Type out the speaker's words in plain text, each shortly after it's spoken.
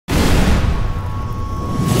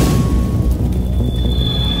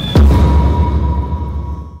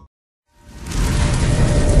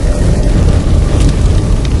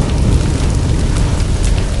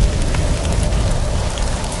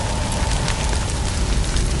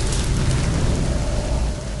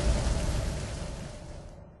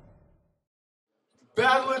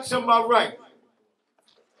Battle to my right.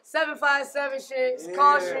 757 shit,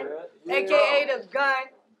 Kausion, a.k.a. the gun.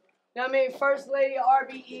 You know what I mean? First lady of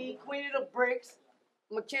RBE, queen of the bricks.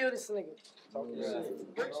 I'm gonna kill this nigga.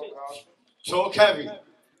 Talk heavy.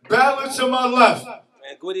 Battle to my left.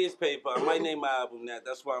 Man, Gwitty is paper. I might name my album that.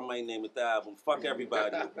 That's why I might name it the album. Fuck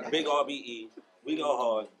everybody. Big RBE. We go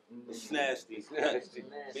hard. It's nasty.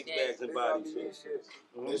 Big bags and body shit.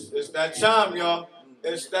 It's that time, y'all.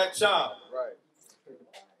 It's that time. Right.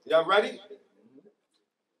 Y'all ready?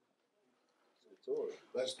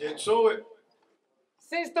 Let's get to it.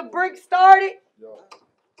 Since the brick started,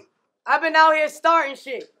 I've been out here starting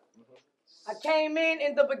shit. I came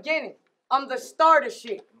in the beginning. I'm the starter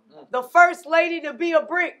shit. The first lady to be a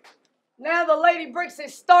brick. Now the lady bricks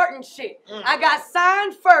is starting shit. I got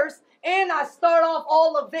signed first, and I start off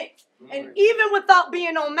all events. And even without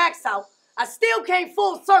being on max out, I still came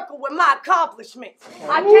full circle with my accomplishments.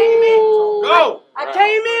 I came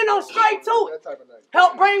in on straight to it.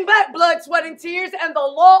 Helped bring back blood, sweat, and tears, and the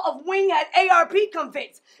law of wing had ARP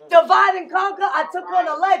convinced. Divide and conquer, I took on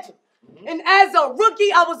a legend. And as a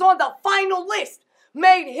rookie, I was on the final list.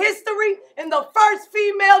 Made history in the first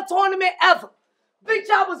female tournament ever. Bitch,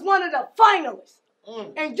 I was one of the finalists.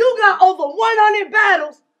 And you got over 100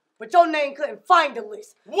 battles, but your name couldn't find the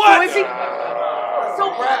list. What? So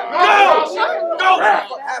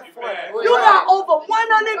you got over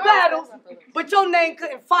 100 battles, but your name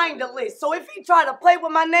couldn't find the list. So if you try to play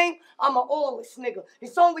with my name, I'm an all-list nigga.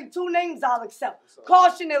 It's only 2 names I'll accept.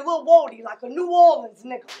 Kausion and Lil Wody, like a New Orleans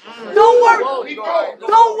nigga.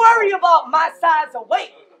 Don't worry about my size of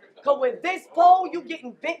weight. Cause with this pole, you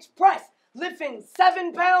getting bench pressed. Lifting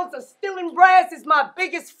 7 pounds of stealing brass is my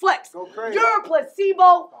biggest flex. You're a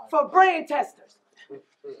placebo for brain testers.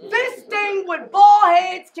 This thing with bald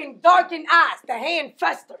heads can darken eyes. The hand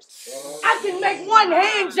festers. I can make one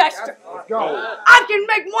hand gesture. I can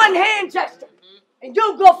make one hand gesture. And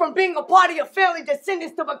you'll go from being a part of your family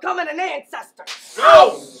descendants to becoming an ancestor.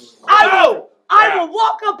 I will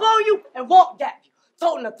walk up on you and won't dap you.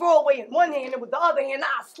 Toting a throwaway in one hand and with the other hand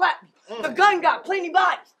I'll slap you. The gun got plenty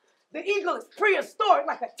bodies. The eagle is prehistoric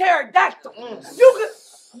like a pterodactyl.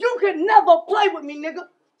 You could never play with me, nigga.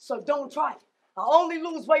 So don't try it. I only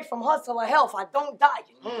lose weight from hustle or health. I don't diet.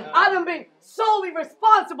 I done been solely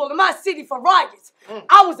responsible in my city for riots.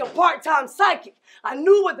 I was a part-time psychic. I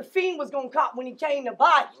knew what the fiend was gonna cop when he came to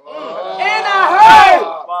buy it. And I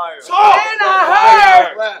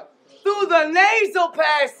heard through the nasal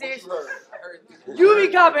passage, you be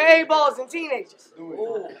copping 8 balls and teenagers.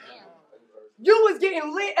 You was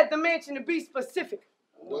getting lit at the mansion to be specific.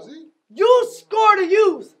 Was he? You score to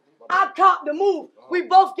use. I cop the move. We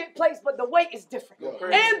both get placed, but the weight is different.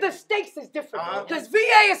 And the stakes is different. Because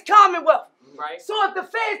VA is Commonwealth. So if the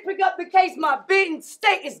feds pick up the case, my bid and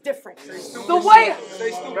state is different. The way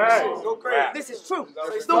this is true.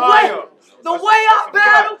 The way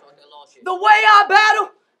I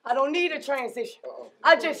battle, I don't need a transition.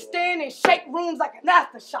 I just stand and shake rooms like an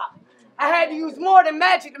aftershock. I had to use more than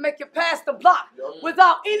magic to make it past the block.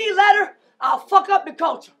 Without any letter, I'll fuck up the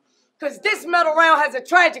culture. Cause this metal round has a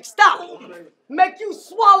tragic stop. Make you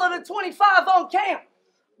swallow the 25 on cam.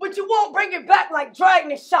 But you won't bring it back like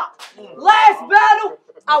dragging a shot. Last battle,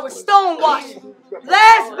 I was stonewashing.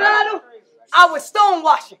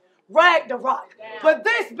 Rag the rock. But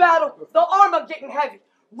this battle, the armor getting heavy.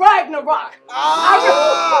 Ragnarok.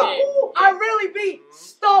 I really be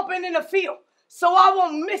stomping in the field. So I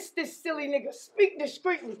won't miss this silly nigga. Speak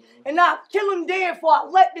discreetly. And I'll kill him dead before I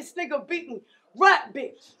let this nigga beat me. Rap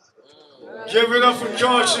bitch. Give it up for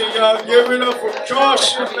Kausion, y'all. Give it up for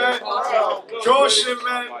Kausion, man. Kausion,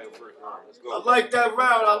 man. I like that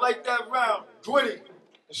round. Gwitty,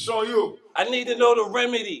 it's on you. I need to know the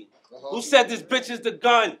remedy. Who said this bitch is the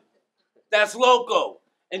gun? That's loco.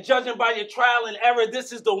 And judging by your trial and error,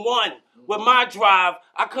 this is the one. With my drive,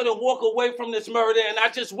 I couldn't walk away from this murder and I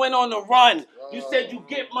just went on the run. You said you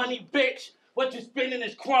get money, bitch. What you spending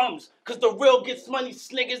is crumbs. Cause the real gets money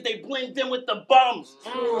sniggers, they blend in with the bums.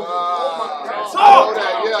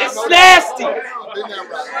 It's nasty.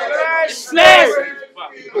 It's nasty.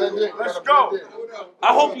 Let's go.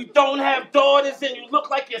 I hope you don't have daughters and you look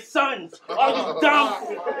like your sons. Are you dumb?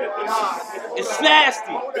 It's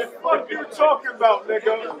nasty. What the fuck you talking about,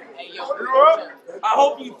 nigga? You up? I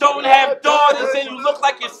hope you don't have daughters and you look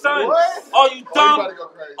like your sons. Are you dumb?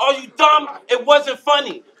 Are you dumb? It wasn't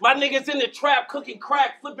funny. My niggas in the trap cooking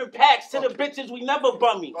crack, flipping packs to the bitches we never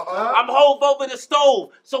bummy. I'm hove over the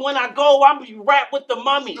stove, so when I go, I'm be rap with the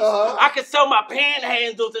mummies. I can sell my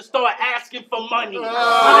panhandles and start asking for money.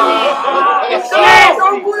 It's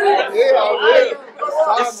nasty.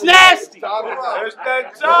 It's nasty. It's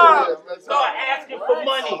that time. Start asking for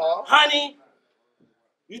money. Honey,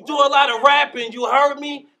 you do a lot of rapping, you heard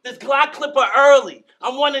me? This Glock clipper early.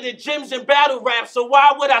 I'm one of the gyms in battle rap, so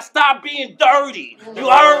why would I stop being dirty? You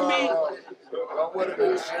heard me?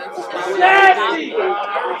 Nasty!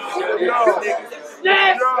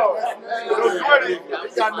 Nasty!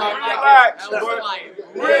 Relax,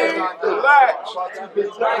 relax.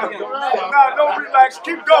 Nah, don't relax.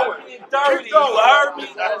 Keep going. Dirty, you heard me?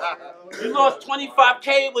 You lost 25K,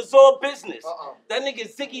 it was all business. That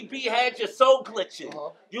nigga Ziggy B had your soul glitching.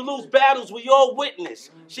 You lose battles, we all witness.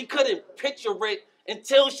 She couldn't picture it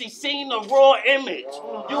until she seen the raw image.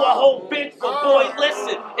 You a whole bitch, but boy,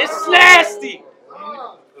 listen, it's nasty.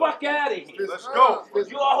 Fuck out of here. Let's go.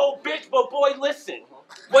 You a whole bitch, but boy, listen.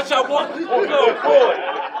 What y'all want? Yo,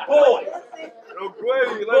 boy. Yo,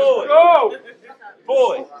 Gwitty, let's go.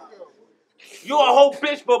 Boy. You a whole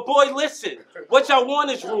bitch, but boy, listen. What y'all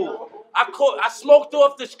want is rule. I smoked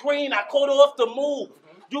off the screen. I caught off the move.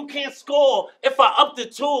 You can't score if I up the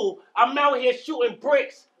tool. I'm out here shooting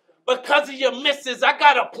bricks. Because of your misses, I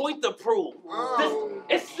got a point to prove.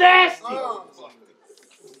 It's nasty.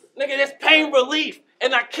 Nigga, this pain relief.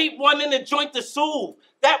 And I keep one in the joint to soothe.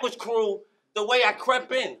 That was cruel. The way I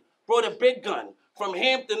crept in. Brought a big gun. From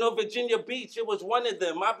Hampton or Virginia Beach, it was one of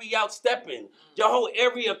them. I be out stepping. Your whole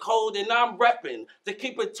area code and I'm repping. To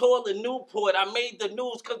keep it tall in Newport, I made the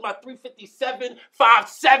news cause my 357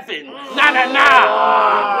 57. Nah.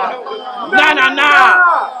 Nigga.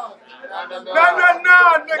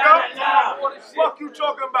 What the fuck you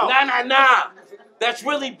talking about? Nah. That's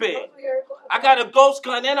really big. I got a ghost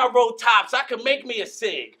gun and I roll tops. I can make me a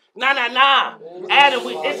cig. Nah. Adam,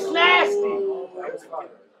 it's nasty.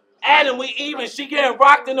 Adam, we even. She getting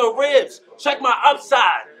rocked in her ribs. Check my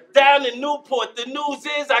upside. Down in Newport. The news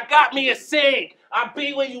is I got me a cig. I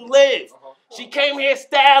be where you live. She came here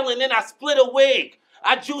styling and I split a wig.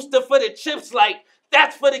 I juiced her for the chips like,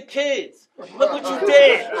 that's for the kids. Look what you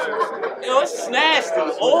did. Yo, it's nasty.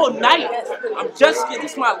 All night. I'm just kidding.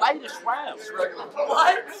 This is my lightest round.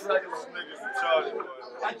 What?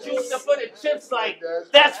 I juiced her for the chips like,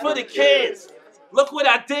 that's for the kids. Look what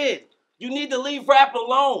I did. You need to leave rap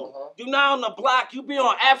alone. You not on the block. You be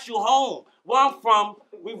on apps, you home. Where I'm from,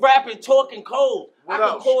 we rapping, talking cold. I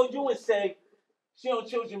can call you and say, she on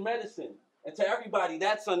children medicine. And to everybody,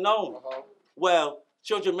 that's unknown. Well,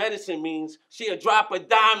 children medicine means she'll drop a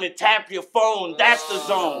dime and tap your phone. That's the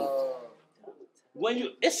zone.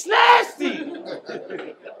 It's nasty.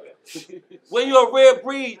 When you're a rare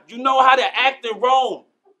breed, you know how to act and roam.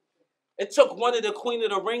 It took one of the queen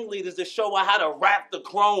of the ringleaders to show her how to rap the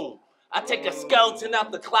chrome. I take a skeleton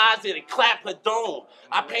out the closet and clap her dome.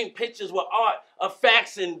 I paint pictures with art of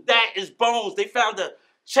facts and that is bones. They found a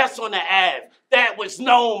chest on the Ave. That was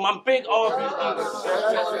known. I'm big RBE.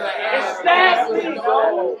 It's nasty.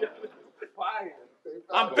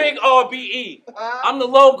 I'm big RBE. I'm the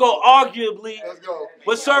logo, arguably.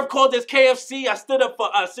 When Surf called this KFC, I stood up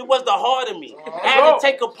for us. It was the heart of me. I had to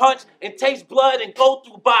take a punch and taste blood and go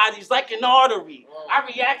through bodies like an artery. I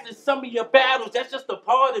reacted to some of your battles. That's just a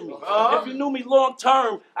part of me. If you knew me long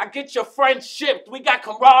term, I get your friendship. We got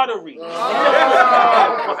camaraderie.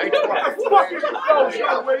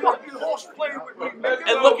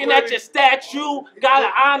 And looking at your statue,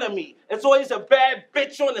 gotta honor me. There's always a bad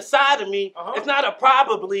bitch on the side of me. It's not a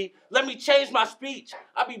probably. Let me change my speech.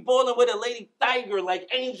 I be bowling with a lady tiger like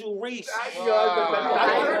Angel Reese.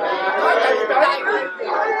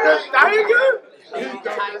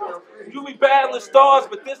 You be battling stars,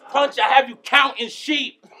 but this punch I have you counting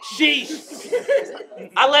sheep. Sheesh.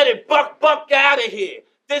 I let it buck out of here.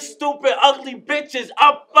 This stupid ugly bitch is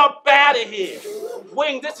up out of here.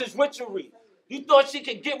 Wing, this is witchery. You thought she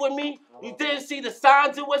could get with me? You didn't see the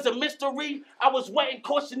signs, it was a mystery. I was waiting,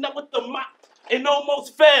 caution up with the mop. And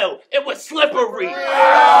almost fell. It was slippery.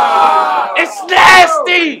 It's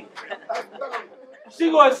nasty.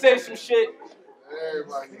 She gonna say some shit.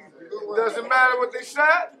 Doesn't matter what they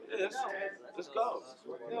said. Yes. Let's go.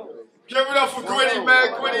 Give it up for Gwitty,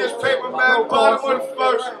 man. Gwitty is paper, man. Bottom of the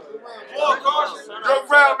first. Good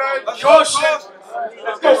round, man. Kausion.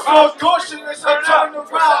 Let's go. Kausion. It's her turn to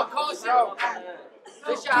round.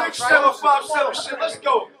 Big 757 shit. Let's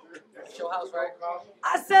go.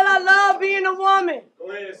 I said I love being a woman. Go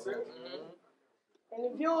ahead, sir. And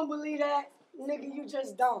if you don't believe that, nigga, you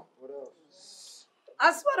just don't. What else?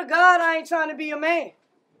 I swear to God, I ain't trying to be a man.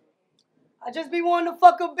 I just be wanting to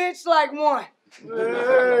fuck a bitch like one. Hey.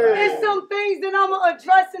 There's some things that I'ma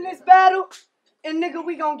address in this battle, and nigga,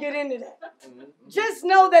 we gonna get into that. Just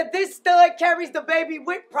know that this stud carries the baby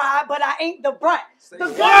with pride, but I ain't the brat. The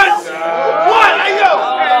what? Hey, yo!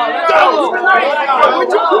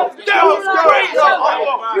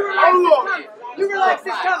 box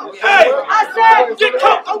is coming. I said, Get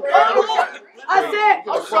caught. I said,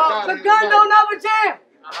 the gun don't ever jam.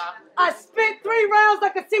 I spit 3 rounds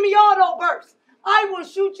like a semi-auto burst. I will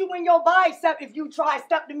shoot you in your bicep if you try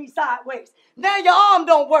step to me sideways. Now your arm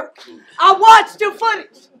don't work. I watched your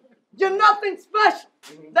footage. You're nothing special.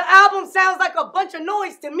 The album sounds like a bunch of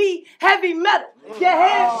noise to me, heavy metal. Your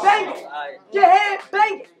head banging. Your head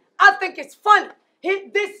banging. I think it's funny.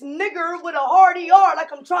 Hit this nigger with a hard ER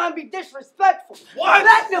like I'm trying to be disrespectful. What?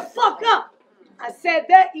 Back the fuck up. I said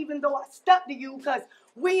that even though I stuck to you because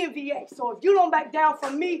we in VA. So if you don't back down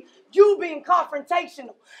from me, you being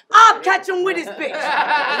confrontational. I'll catch him with his bitch.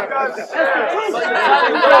 That's the truth.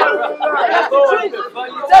 That's the truth.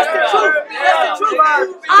 That's the truth. That's the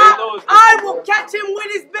truth. I will catch him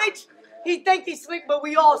with his bitch. He think he's slick, but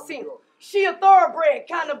we all seen him. She a thoroughbred,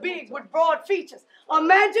 kind of big with broad features.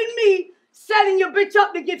 Imagine me setting your bitch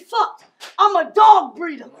up to get fucked. I'm a dog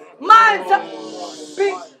breeder.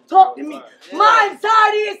 Bitch, talk to me. My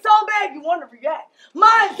anxiety is so bad, you want to react.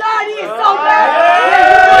 My anxiety is so bad.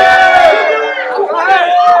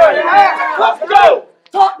 Let's go.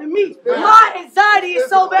 Talk to me. My anxiety is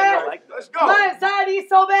so bad. My anxiety is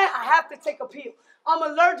so bad, I have to take a pill. I'm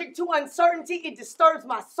allergic to uncertainty. It disturbs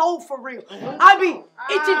my soul for real. I be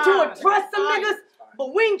itching to address some niggas,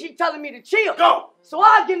 but Wing keep telling me to chill. Go. So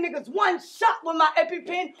I give niggas one shot with my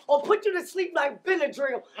EpiPen or put you to sleep like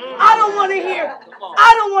Benadryl. I don't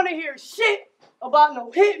want to hear shit about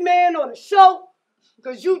no hitman or the show,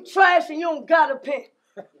 because you trash and you don't got a pen.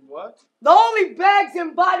 What? The only bags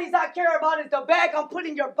and bodies I care about is the bag I'm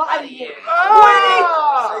putting your body in. Gwitty,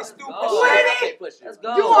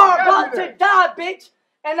 you are about to die, bitch.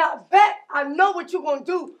 And I bet I know what you're going to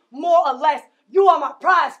do, more or less. You are my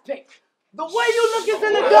prize pick. The way you look is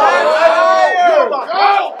in the dark.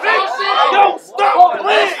 Yo, stop.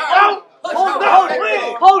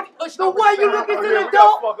 Hold it. The way you look is in the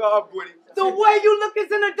dark. The way you look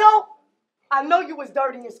is in the dark. I know you was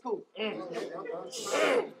dirty in school.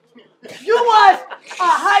 You was a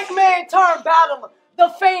hype man turned battler. The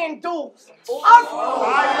fan duels. You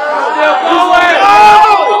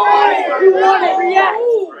want to react?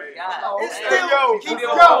 Keep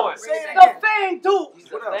going. The fan duels.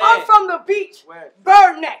 I'm from the beach.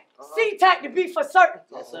 Bird neck. SeaTac to be for certain.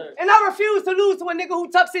 And I refuse to lose to a nigga who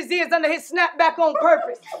tucks his ears under his snapback on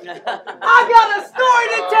purpose. I got a story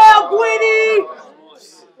to tell, Gwitty.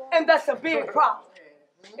 And that's a big problem.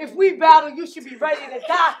 If we battle, you should be ready to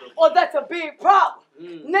die, or that's a big problem.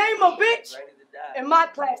 Name a bitch in my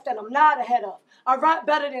class that I'm not ahead of. I rap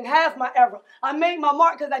better than half my era. I made my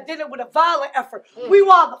mark because I did it with a violent effort. We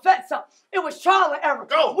wild the vets up. It was trial and error.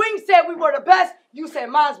 Wing said we were the best. You said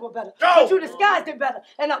mine were better. But you disguised it better.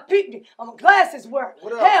 And I peeped it. I'm a glasses wearer.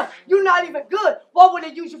 Hell, you're not even good. Why would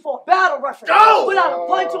they use you for a battle reference? Without a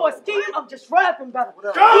punch or a scheme, I'm just rapping better.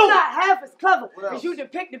 You're not half as clever as you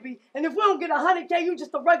depict to be. And if we don't get 100K, you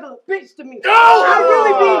just a regular bitch to me. I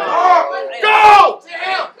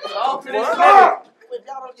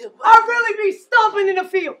really be stomping in the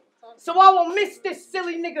field. So I won't miss this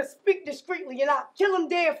silly nigga speak discreetly, and I'll kill him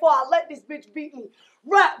dead before I let this bitch beat me.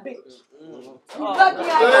 Rap, bitch. You lucky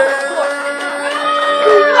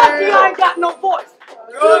I ain't got no voice.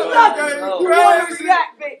 You lucky. You want to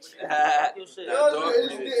react, bitch.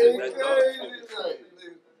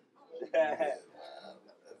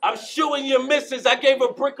 I'm shooing your missus. I gave a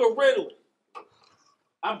brick a riddle.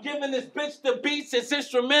 I'm giving this bitch the beats as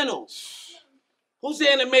instrumentals. Who's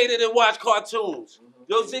animated and watch cartoons?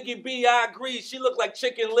 Yo, Ziggy B, I agree. She look like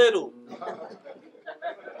Chicken Little.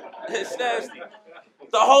 It's nasty.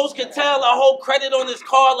 The hoes can tell I hold credit on this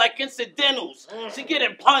card like incidentals. She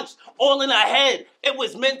getting punched all in her head. It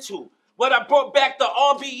was mental. When I brought back the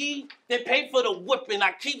RBE, they paid for the whipping.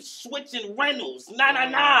 I keep switching rentals.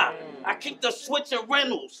 Nah. I keep the switching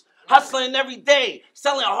rentals. Hustling every day,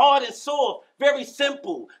 selling hard and soft, very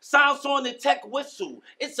simple. Sounds on the tech whistle,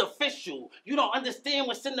 it's official. You don't understand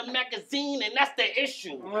what's in the magazine, and that's the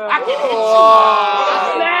issue. I can hit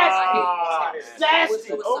you.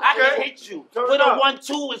 Nasty. I can hit you. With a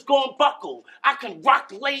 1-2, it's going buckle. I can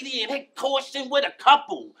rock lady and hit Kausion with a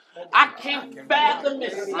couple. I can't fathom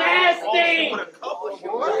it. Nasty.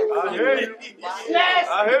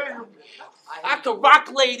 I can rock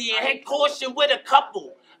lady and hit Kausion with a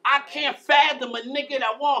couple. I can't fathom a nigga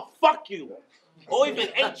that won't fuck you or even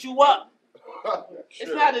ate you up.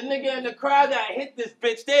 It's not a nigga in the crowd that hit this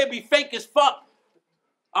bitch. They'd be fake as fuck.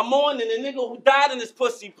 I'm mourning the nigga who died in this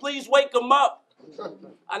pussy. Please wake him up.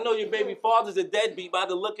 I know your baby father's a deadbeat. By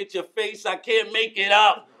the look at your face, I can't make it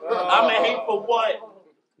up. I'ma hate for what?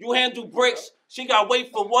 You handle bricks, she got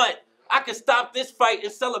wait for what? I can stop this fight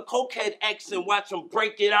and sell a cokehead X and watch him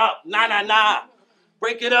break it up. Nah.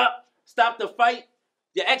 Break it up, stop the fight.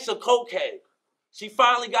 Your ex a cokehead. She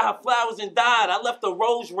finally got her flowers and died. I left her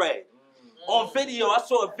rose red. On video, I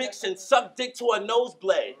saw a vixen suck dick to her nose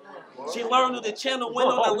blade. She learned who the channel went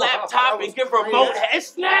on the laptop and give her remote head.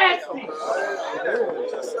 It's nasty.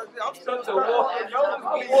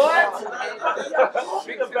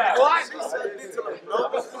 What?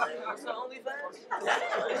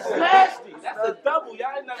 It's nasty. That's a double.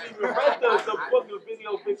 Y'all ain't never even read the book of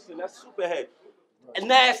video vixen. That's Superhead. And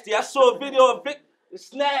nasty. I saw a video of Vic.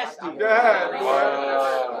 It's nasty.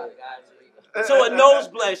 So a nose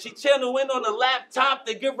bled. She channel in on the laptop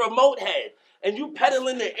to give remote head. And you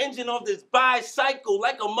pedaling the engine of this bicycle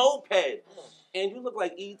like a moped. And you look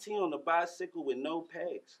like E.T. on the bicycle with no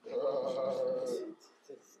pegs.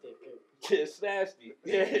 It's nasty.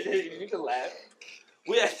 Yeah, you can laugh.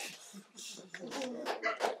 We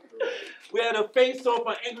had a face-off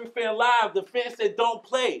on Angry Fan Live. The fan said, don't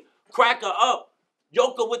play. Crack her up.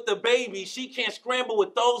 Yoka with the baby. She can't scramble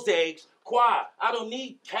with those eggs. Quad, I don't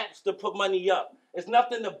need cats to put money up. It's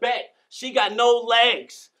nothing to bet. She got no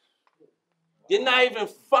legs. You're not even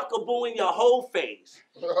fuckable in your whole face.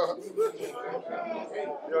 Yo,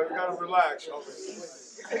 you gotta relax,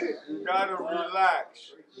 homie. You gotta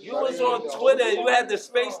relax. You was on Twitter, you had the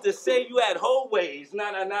space to say you had whole ways.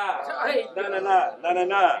 Nah.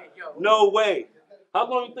 No way. How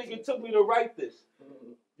long you think it took me to write this?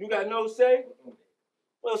 You got no say?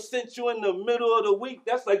 Well, since you in the middle of the week,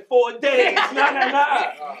 that's like 4 days.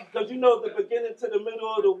 Nah. Because you know the beginning to the middle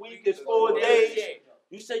of the week is 4 days.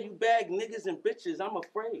 You say you bag niggas and bitches, I'm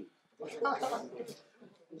afraid.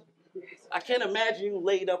 I can't imagine you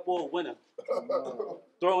laid up all winter.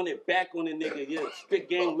 Throwing it back on the nigga, yeah, spit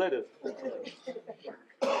game litter.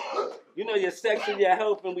 You know your sex and your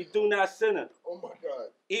health and we do not sinner. Oh my God.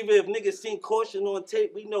 Even if niggas seen Kausion on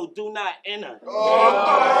tape, we know do not enter.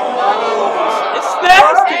 It's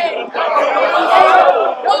nasty.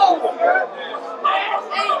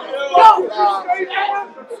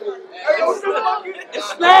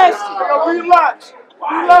 It's nasty. Relax.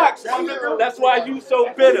 Relax, my nigga. That's why you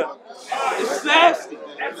so bitter. It's nasty.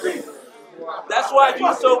 That's why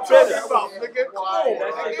you so bitter.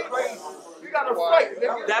 That shit crazy. You gotta fight,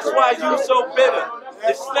 nigga. That's why you so bitter.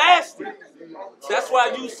 It's nasty. That's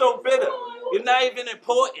why you so bitter. You're not even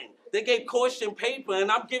important. They gave Kausion paper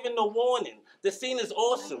and I'm giving the warning. The scene is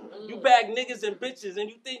awesome. You bag niggas and bitches and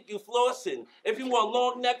you think you flossing. If you want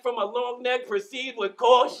long neck from a long neck, proceed with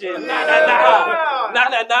caution. Nah.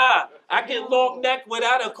 I get long neck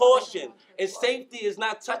without a caution. And safety is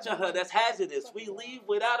not touching her. That's hazardous. We leave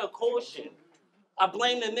without a caution. I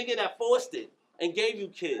blame the nigga that forced it and gave you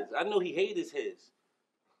kids. I know he hated his.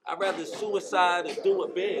 I'd rather suicide than do a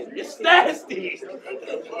bid. It's nasty.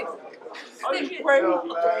 Are you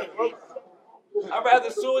crazy? I'd rather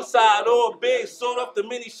suicide or a bid. Sold up the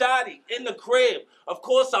mini shotty in the crib. Of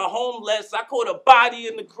course I'm homeless. I caught a body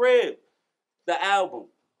in the crib. The album.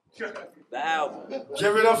 The album.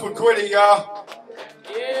 Give it up for Gwitty, y'all.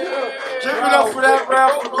 Yeah. Give it up for that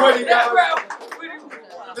round for Gwitty, y'all.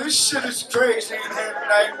 This shit is crazy in here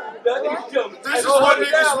tonight. This is what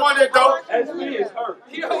niggas wanted, though. That's me, it's hurt.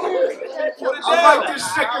 I like this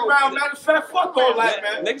second round. Matter of fact, fuck all that,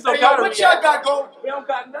 man. Niggas don't got what y'all got going? We don't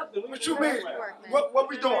got nothing. What you mean? What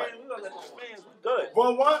we doing? We gonna let the fans. We good.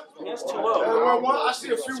 1-1? It's 2-0. 1-1? I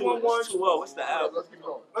see a few 1-1s. 2-0. It's the album.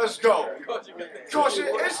 Let's go. Kausion,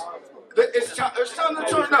 it's time to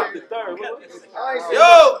turn up. Yo,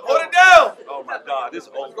 hold it down. Oh my God, this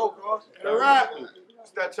old. Go, Kausion. All right.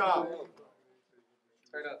 It's that time.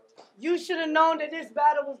 You should have known that this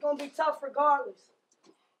battle was going to be tough regardless.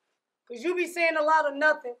 Because you be saying a lot of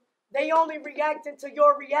nothing. They only reacting to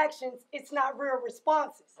your reactions. It's not real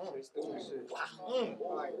responses.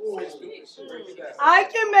 I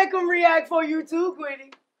can make them react for you too,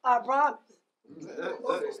 Gwitty. I promise.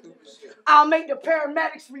 I'll make the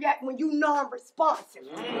paramedics react when you non-responsive.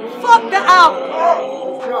 Fuck the album.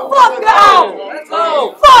 Fuck the album.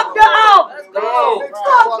 Fuck the album.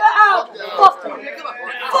 Fuck the album.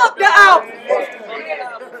 Fuck the album.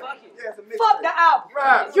 Fuck the album.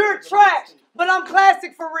 You're trash. But I'm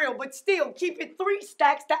classic for real. But still, keep it 3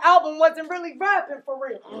 stacks. The album wasn't really rapping for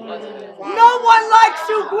real. No one likes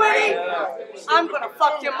you, Gwitty. I'm gonna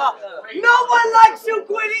fuck him up. No one likes you,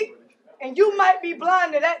 Gwitty. And you might be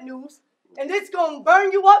blind to that news. And it's going to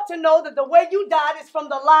burn you up to know that the way you died is from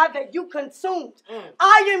the lie that you consumed.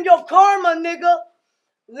 I am your karma, nigga.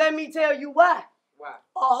 Let me tell you why. A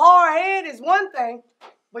hard head is one thing,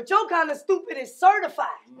 but your kind of stupid is certified.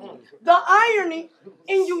 The irony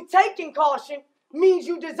in you taking Kausion means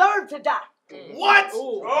you deserve to die. What?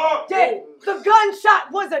 Yeah, the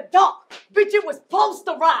gunshot was a dunk. Bitch, it was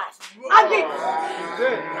posterized. I get...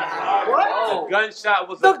 What? The gunshot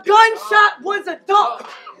was The gunshot was a dunk.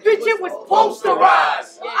 Bitch, it was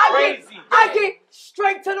posterized. I get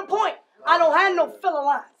straight to the point. I don't have no filler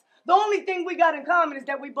lines. The only thing we got in common is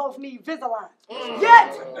that we both need Visalign.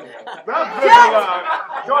 Yet,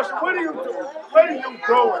 Josh, what are you doing? What are you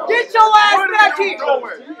doing? Get your ass back here.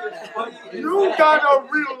 You gotta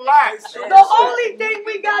relax. The only thing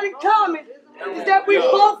we got in common is that we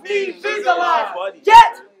both need Visalign.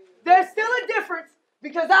 Yet, there's still a difference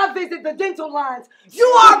because I visit the dental lines. You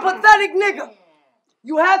are a pathetic nigga.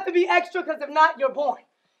 You have to be extra because if not, you're boring.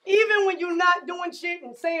 Even when you're not doing shit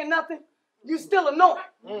and saying nothing, you still annoying.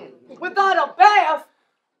 Without a bath,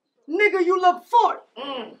 nigga, you look 40.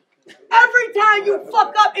 Every time you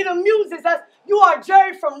fuck up, it amuses us. You are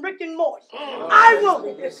Jerry from Rick and Morty. I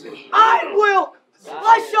will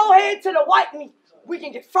flush your head to the white meat. We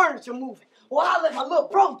can get furniture moving. Or I'll let my little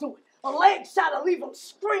bro do it. A leg shot will leave him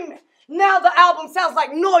screaming. Now the album sounds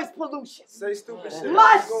like noise pollution. Say stupid shit.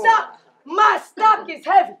 My stock is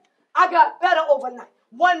heavy. I got better overnight.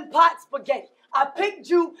 1 pot spaghetti. I picked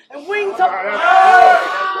you and winged up.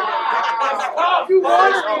 You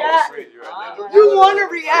want to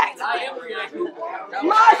react.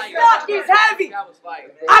 My stock is heavy.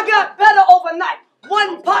 I got better overnight.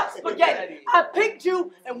 1 pot spaghetti. I picked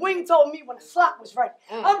you and Wing told me when the slot was ready.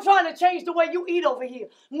 I'm trying to change the way you eat over here.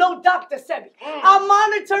 No Dr. Sebi. I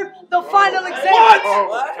monitored the final exam.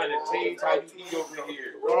 What? Trying to change how you eat over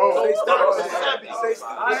here.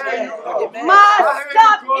 My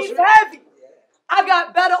stock is heavy. I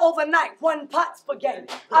got better overnight. 1 pot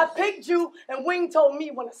spaghetti. I picked you and Wing told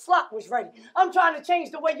me when the slot was ready. I'm trying to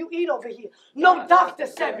change the way you eat over here. No Dr.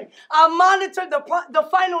 Sebi. I monitored the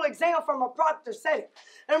final exam from a proctor setting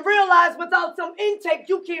and realized without some intake,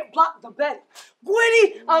 you can't block the betting.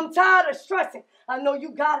 Gwitty, I'm tired of stressing. I know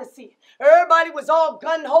you gotta see it. Everybody was all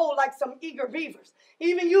gun-ho like some eager beavers.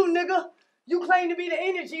 Even you, nigga. You claim to be the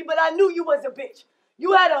energy, but I knew you was a bitch.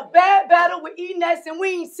 You had a bad battle with E-Ness and we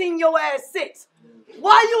ain't seen your ass since.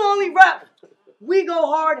 Why you only rap? We go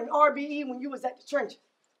hard in RBE when you was at the trenches.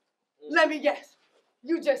 Let me guess.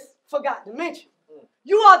 You just forgot to mention.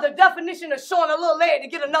 You are the definition of showing a little leg to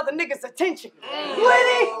get another nigga's attention.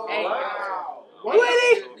 Gwitty!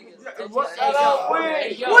 Gwitty! Gwitty!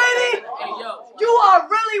 You are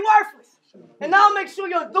really worthless. And I'll make sure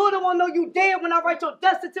your daughter won't know you dead when I write your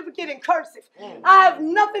death certificate in cursive. I have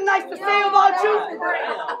nothing nice to say about you.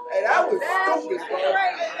 Hey, that was stupid, bro.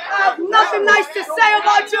 I have nothing nice to say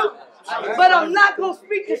about you. But I'm not going to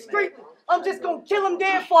speak discreetly. I'm just going to kill him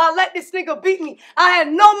dead before I let this nigga beat me. I had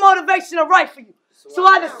no motivation to write for you. So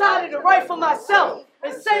I decided to write for myself.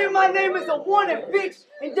 And saying my name is a wanted bitch,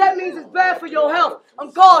 and that means it's bad for your health.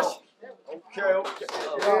 I'm Kausion. Okay. Give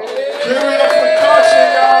it up for Kausion,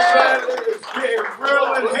 y'all, man. It's getting real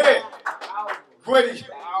in here. Gwitty,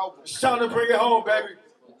 it's time to bring it home, baby.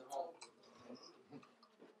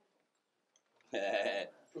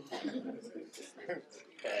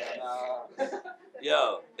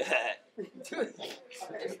 Yo.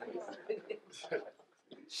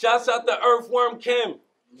 Shouts out to Earthworm Kim.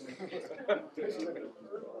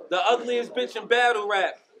 The ugliest bitch in battle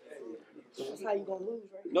rap. That's how you gonna lose,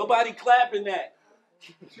 right? Nobody clapping that.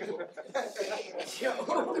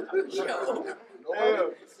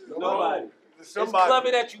 Nobody. It's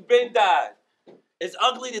clever that you been died. It's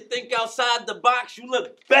ugly to think outside the box. You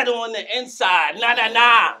look better on the inside.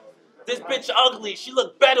 Nah. This bitch ugly. She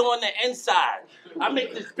look better on the inside. I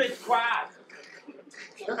make this bitch cry.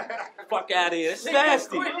 Fuck out of here. It's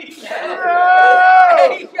nasty. Hey,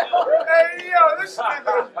 yo, this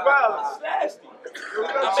nigga is wild. It's nasty.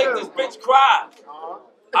 I make this bitch cry.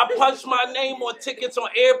 I punch my name on tickets on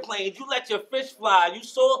airplanes. You let your fish fly. You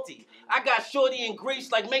salty. I got shorty in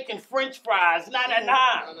grease like making French fries.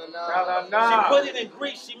 Nah. She put it in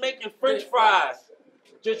grease. She making French fries.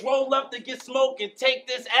 Just roll up to get smoke and take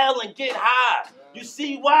this L and get high. You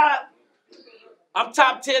see why? I'm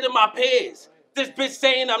top tier to my peers. This bitch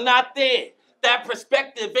saying I'm not there. That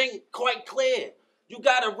perspective ain't quite clear. You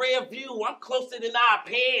got a rare view. I'm closer than I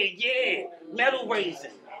appear. Yeah. Metal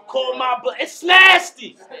raising. Call my bluff. It's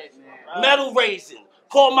nasty. Metal raising.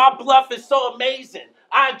 Call my bluff. It's so amazing.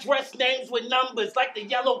 I address names with numbers like the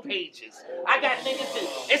yellow pages. I got niggas in.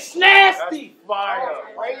 It's nasty. That's fire.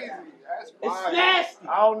 Crazy. That's It's fire. nasty.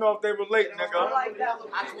 I don't know if they relate, nigga.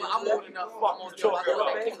 I'm old enough. What you talking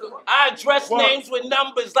about? I address names with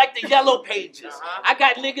numbers like the yellow pages. I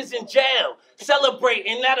got niggas in jail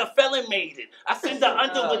celebrating that a felon made it. I send her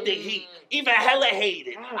under with the heat, even hella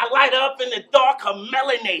hated. I light her up in the dark, her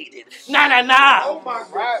melanated. Nah. Oh my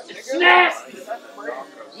God, It's nigga. nasty.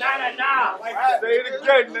 it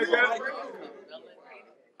again, nigga.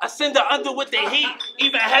 I send her under with the heat,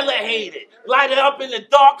 even hella hated. Light it up in the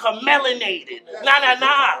dark, I'm melanated.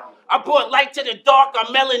 Nah. I brought light to the dark,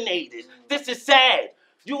 I'm melanated. This is sad.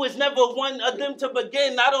 You was never one of them to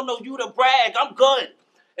begin. I don't know you to brag, I'm good.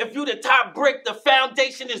 If you the top brick, the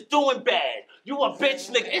foundation is doing bad. You a bitch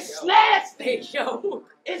nigga. It's nasty, yo.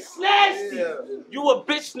 It's nasty. You a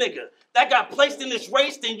bitch nigga that got placed in this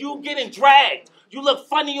race, then you getting dragged. You look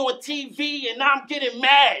funny on TV and I'm getting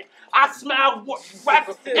mad. I smile, rap,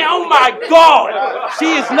 and oh my God, she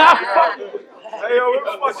is not fucking. Hey, yo, what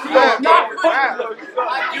the fuck? She is not fucking.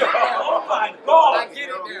 Oh my God.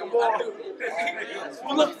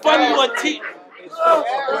 You look funny on TV.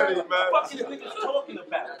 What is niggas talking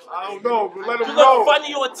about? I don't know, but let them You know. look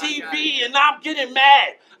funny on TV and I'm getting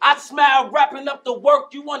mad. I smile wrapping up the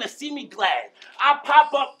work, you wanna see me glad. I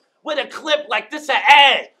pop up with a clip like this an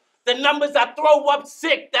ad. The numbers I throw up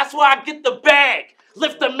sick, that's why I get the bag.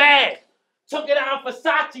 Lift the mag. Took it out of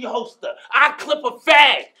Versace holster. I clip a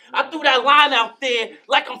fag. I threw that line out there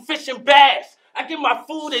like I'm fishing bass. I get my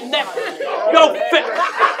food and net. Stop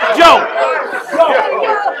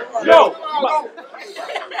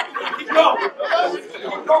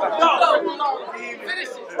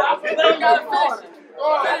playing.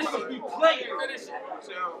 Finish be playing.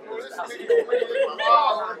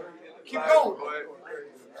 Keep going.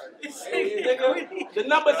 The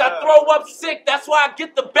numbers I throw up sick, that's why I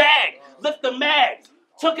get the bag. Lift the mag.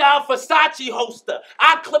 Took out Versace holster.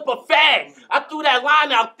 I clip a fag. I threw that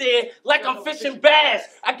line out there like I'm fishing bass.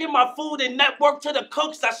 I give my food and network to the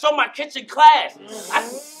cooks. I show my kitchen class.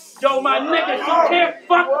 Yo, my niggas, you can't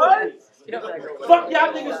fuck with me. Fuck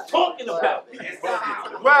y'all niggas talking about.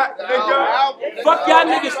 Rap, nigga. Fuck y'all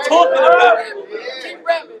niggas talking about. Keep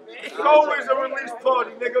rapping, man. It's always a release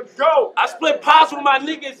party, nigga. Go. I split pies with my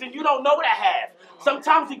niggas and you don't know the half.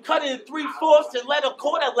 Sometimes we cut it in 3/4 and let a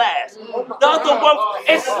quarter last. The other one,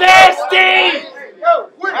 it's nasty!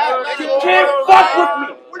 You can't fuck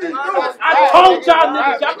with me. I told y'all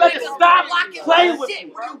niggas, y'all better stop playing with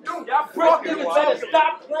me. Y'all brick niggas better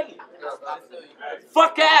stop playing.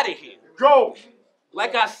 Fuck out of here. Go.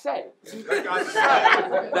 Like I said, Like I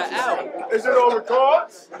said. the album. Is it on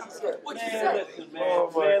records? Man, listen, man. Oh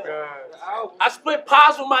my God. I split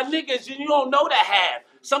pies with my niggas and you don't know the half.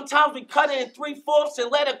 Sometimes we cut it in 3/4 and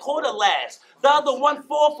let a quarter last. The other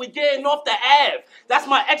 1/4 we getting off the Ave. That's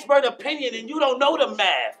my expert opinion and you don't know the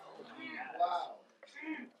math.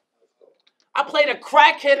 I played a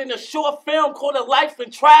crackhead in a short film called A Life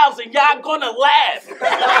in Trials and y'all gonna laugh.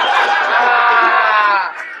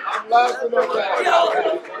 I'm laughing at that.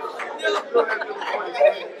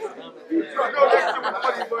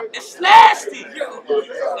 It's nasty.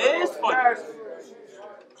 It is funny.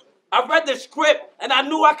 I read the script and I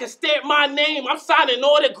knew I could stamp my name. I'm signing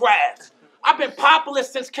autographs. I've been popular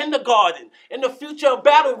since kindergarten. In the future of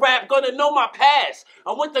battle rap, gonna know my past.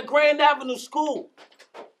 I went to Grand Avenue School.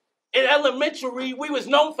 In elementary, we was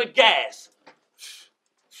known for gas.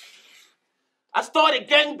 I started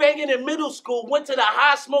gangbanging in middle school, went to the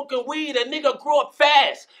high smoking weed, a nigga grew up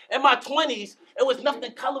fast. In my 20s, it was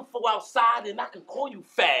nothing colorful outside and I could call you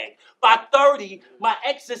fag. By 30, my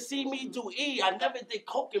exes see me do E. I never did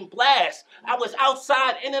coke and blast. I was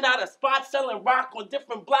outside, in and out of spots, selling rock on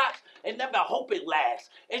different blocks and never hope it lasts.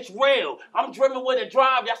 It's real. I'm driven with a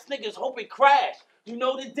drive, y'all niggas hope it crash. You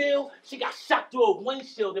know the deal? She got shot through a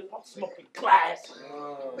windshield if I'm smoking glass.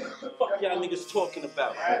 Fuck y'all niggas talking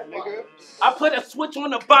about. I put a switch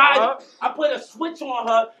on the body. I put a switch on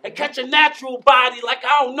her and catch a natural body like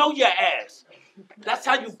I don't know your ass. That's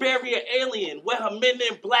how you bury an alien with her men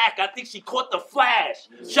in black. I think she caught the flash.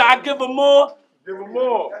 Should I give her more? Give her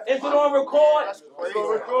more. Is it on record? It's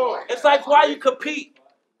on record. It's like why you compete.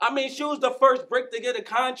 I mean, she was the first brick to get a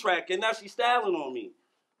contract and now she's styling on me.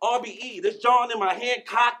 RBE, this John in my hand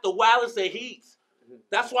cocked the wildest of heats.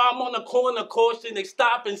 That's why I'm on the corner Kausion. They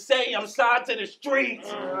stop and say I'm signed to the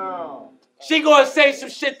streets. She gonna say some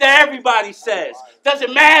shit that everybody says.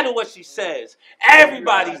 Doesn't matter what she says.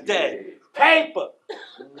 Everybody's dead. Paper.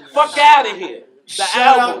 Fuck out of here.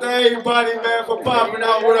 Shout out to everybody, man, for popping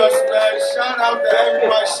out with us, man. Shout out to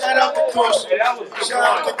everybody. Shout out to Kausion. Shout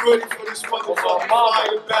out to Gwitty for this motherfucking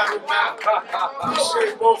fire battle, man.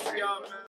 Appreciate both of y'all, man.